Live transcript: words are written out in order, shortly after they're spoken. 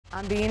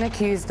I'm being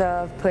accused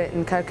of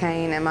putting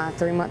cocaine in my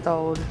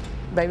 3-month-old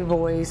baby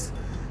boy's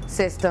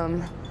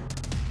system.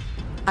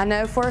 I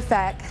know for a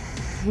fact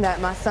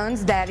that my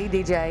son's daddy,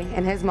 DJ,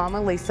 and his mama,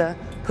 Lisa,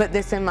 put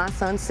this in my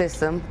son's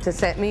system to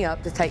set me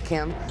up to take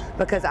him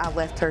because I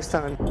left her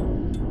son.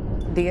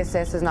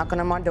 DSS is knocking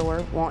on my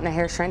door wanting a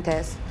hair strand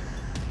test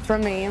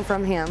from me and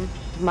from him.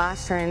 My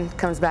strand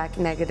comes back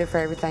negative for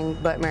everything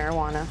but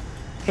marijuana.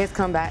 His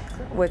come back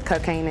with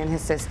cocaine in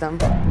his system.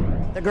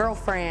 The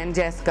girlfriend,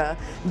 Jessica,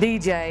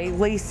 DJ,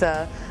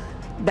 Lisa,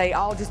 they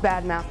all just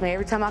badmouth me.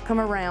 Every time I come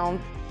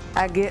around,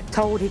 I get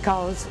told he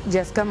calls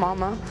Jessica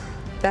mama.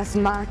 That's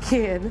my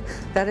kid.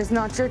 That is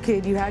not your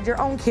kid. You had your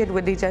own kid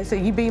with DJ, so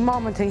you be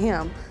mama to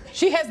him.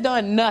 She has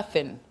done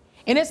nothing.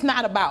 And it's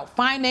not about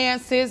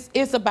finances.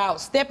 It's about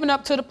stepping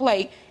up to the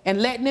plate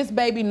and letting this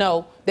baby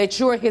know that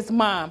you're his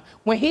mom.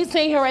 When he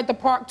seen her at the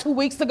park 2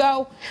 weeks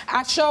ago,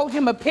 I showed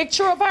him a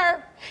picture of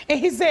her, and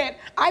he said,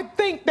 I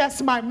think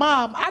that's my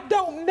mom. I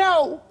don't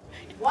know.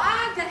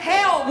 Why the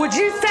hell would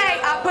you say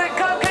I put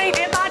cocaine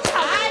in my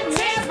child? I would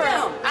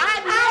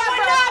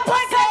not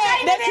put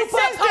cocaine in his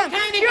system.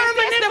 You're a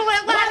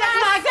manipulative. That's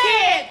my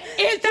kid.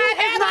 That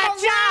is my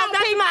child.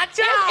 That's my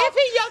child. If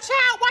he's your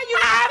child, why you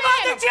not I have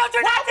other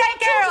children to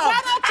take care of. Why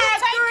don't you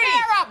take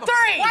care of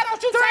them? Why don't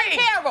you take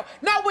care of them?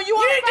 No, when you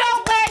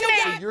don't let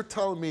me. You're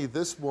telling me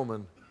this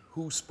woman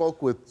who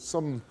spoke with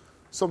some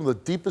of the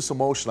deepest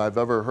emotion I've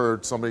ever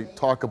heard somebody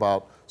talk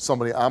about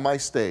somebody on my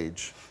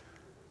stage,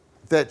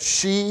 that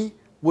she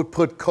would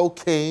put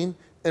cocaine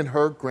in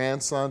her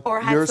grandson,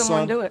 or your have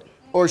someone son, do it.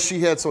 Or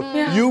she had someone.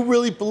 Yeah. You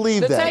really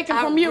believe that? Taken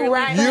from you,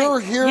 right? You're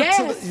here.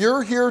 Yes.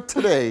 You're here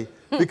today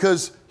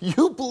because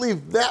you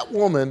believe that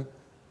woman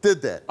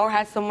did that. Or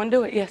had someone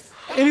do it. Yes.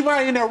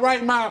 Anybody in their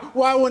right mind,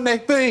 why wouldn't they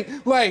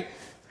think like,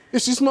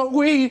 if she smoked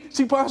weed,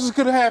 she possibly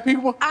could have had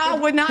people. I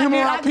would not do.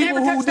 I've never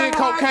touched a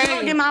hard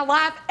drug in my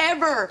life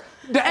ever.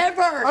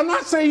 Ever. I'm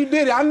not saying you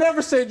did it. I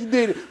never said you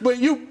did it. But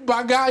you,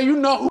 by God, you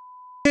know who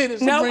did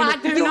it. No, Sabrina. I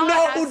do you not.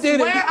 Know who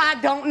did I swear it. I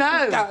don't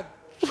know. God.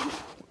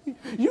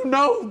 You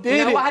know who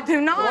did it. No, I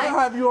do not. Why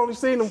have you only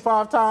seen them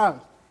 5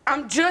 times?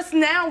 I'm just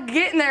now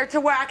getting there to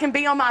where I can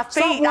be on my feet.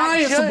 Stop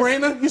lying,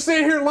 Sabrina. You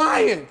sitting here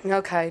lying.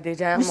 Okay,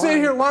 DJ, You sitting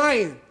here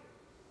lying.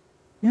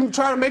 You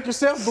trying to make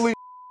yourself believe.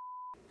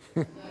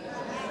 Your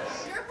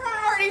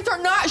priorities are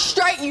not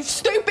straight, you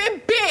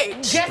stupid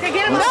bitch. Jessica,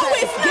 get him. No,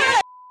 it's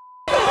not.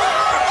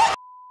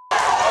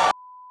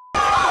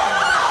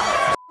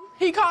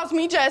 He calls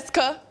me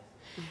Jessica.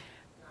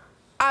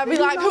 I'd be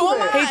like, who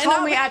am I? He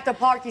told me at the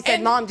park, he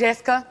said, Mom,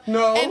 Jessica.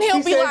 No, and he'll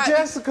he be said like,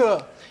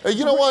 Jessica. Hey,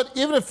 you know what?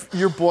 Even if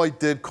your boy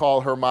did call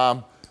her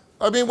mom,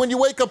 I mean, when you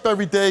wake up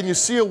every day and you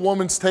see a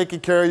woman's taking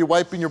care of you,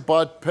 wiping your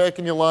butt,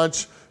 packing your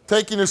lunch,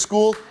 taking you to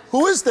school,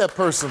 who is that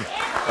person?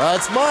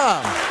 That's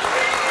Mom.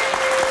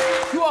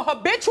 You're a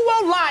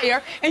habitual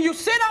liar, and you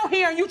sit on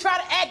here and you try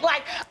to act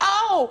like,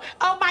 oh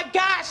my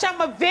gosh, I'm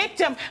a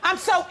victim. I'm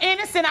so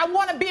innocent. I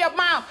want to be a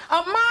mom.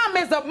 A mom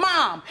is a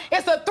mom.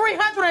 It's a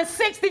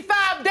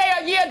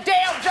 365-day-a-year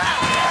damn job.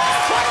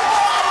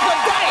 24 hours a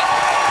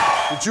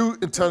day. Did you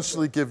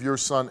intentionally give your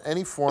son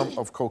any form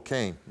of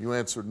cocaine? You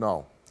answered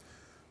no.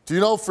 Do you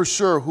know for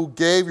sure who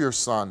gave your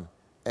son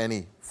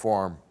any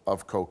form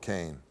of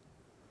cocaine?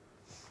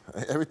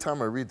 Every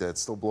time I read that, it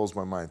still blows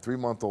my mind.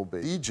 3-month-old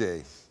baby.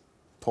 DJ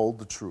told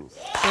the truth.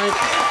 Thank you.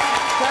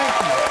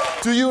 Thank you.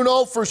 Do you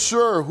know for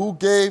sure who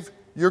gave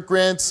your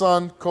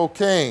grandson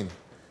cocaine?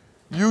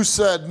 You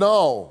said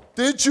no.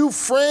 Did you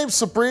frame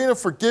Sabrina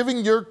for giving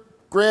your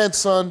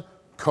grandson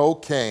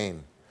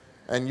cocaine?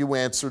 And you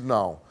answered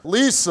no.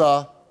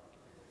 Lisa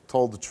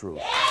told the truth.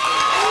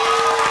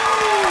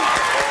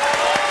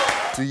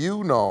 Do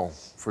you know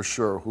for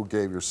sure who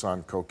gave your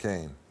son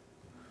cocaine?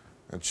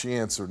 And she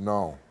answered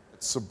no.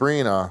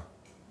 Sabrina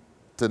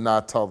did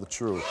not tell the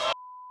truth.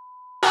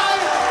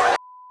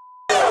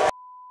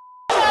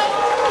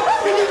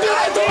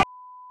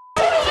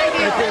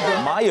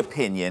 My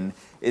opinion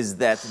is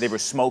that they were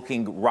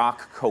smoking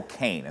rock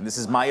cocaine, and this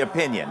is my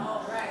opinion,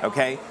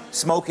 okay?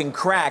 Smoking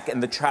crack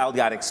and the child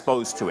got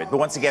exposed to it. But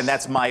once again,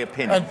 that's my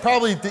opinion. And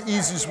probably the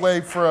easiest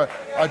way for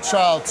a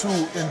child to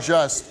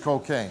ingest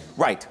cocaine.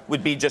 Right,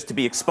 would be just to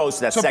be exposed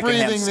to that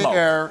secondhand breathing smoke. the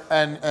air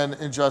and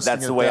ingesting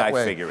That's it the way that I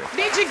way. figure it.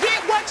 Did you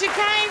get what you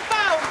came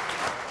for?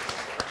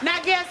 Now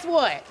guess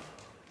what?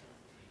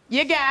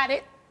 You got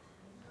it.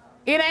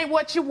 It ain't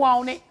what you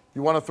wanted.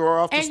 You want to throw her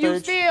off the and stage? you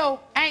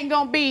still ain't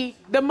gonna be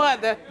the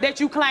mother that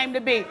you claim to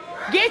be.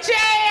 Get your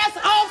ass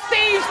off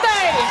Steve's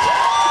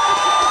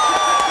stage.